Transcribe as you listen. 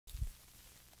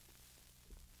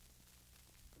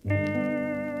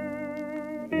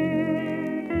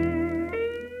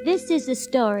This is the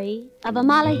story of a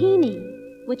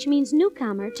Malihini, which means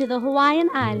newcomer to the Hawaiian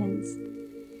Islands.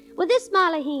 Well, this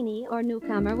Malihini, or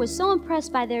newcomer, was so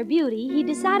impressed by their beauty, he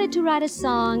decided to write a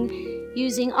song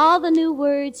using all the new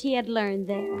words he had learned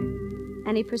there.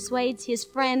 And he persuades his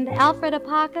friend Alfred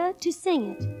Apaka to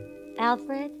sing it.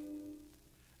 Alfred?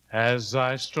 As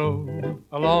I stroll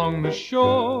along the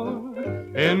shore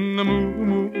in the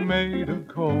moo-moo made of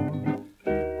coal,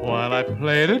 while I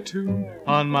played a tune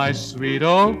on my sweet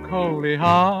old coley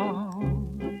harp,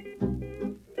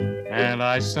 and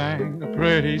I sang a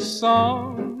pretty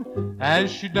song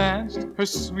as she danced her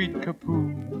sweet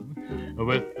kapoo,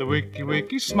 with a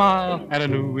wicky-wicky smile and a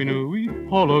nui-nui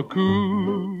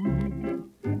holo-coo.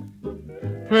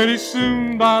 Pretty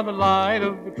soon, by the light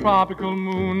of the tropical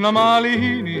moon, a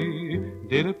Malihini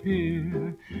did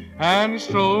appear, and he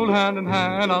strolled hand in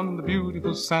hand on the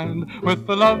beautiful sand with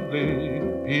the lovely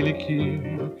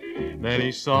Peelie. Then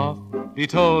he softly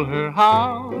told her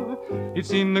how he'd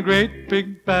seen the great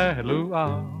big bad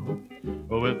luau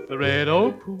with the red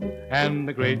old pool and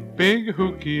the great big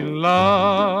hooky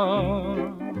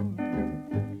love.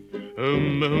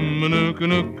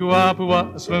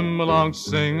 Swim along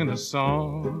singing a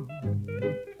song.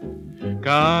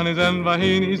 Connies and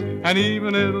vahinis and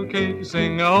even little Katie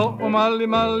sing, oh, Mali,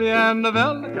 Mali and the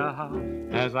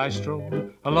Velga, as I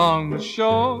stroll along the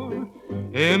shore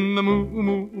in the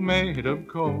moo-moo made of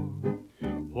coal,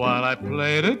 while I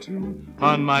played a tune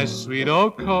on my sweet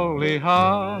old coley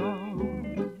harp.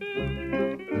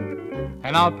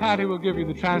 And now Patty will give you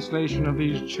the translation of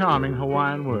these charming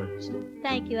Hawaiian words.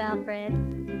 Thank you, Alfred.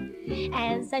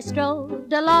 As I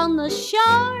strolled along the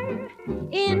shore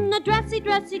in a dressy,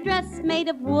 dressy dress made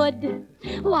of wood,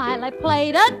 while I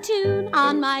played a tune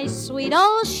on my sweet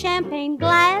old champagne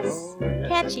glass.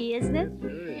 Catchy, isn't it?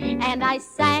 And I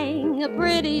sang a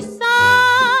pretty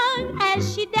song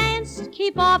as she danced,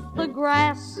 keep off the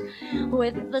grass,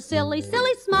 with the silly,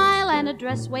 silly smile and a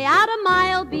dress way out a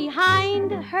mile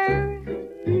behind her.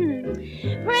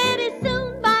 Pretty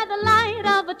soon, by the light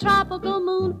of a tropical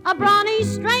moon, a brawny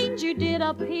stranger did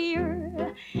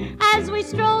appear, as we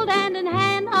strolled hand in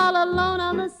hand all alone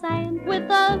on the sand with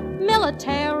a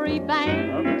military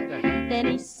band. Then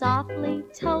he softly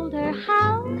told her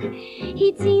how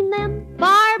he'd seen them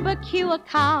barbecue a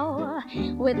cow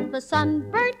with a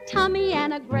sunburnt tummy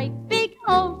and a great big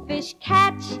old fish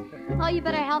catch. Oh, you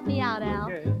better help me out, Al.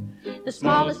 The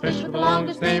smallest fish with the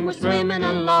longest name was swimming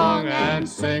along and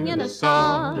singing a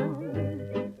song.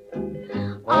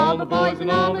 All the boys and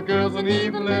all the girls and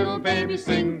even little babies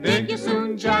sing, dig you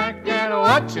soon, Jack, and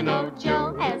what you know,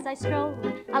 Joe. As I strolled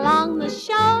along the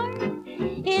shore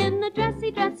in a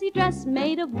dressy, dressy dress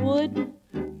made of wood,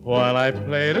 while I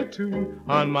played a tune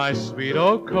on my sweet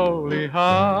old coley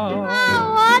harp.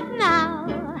 Oh, what now?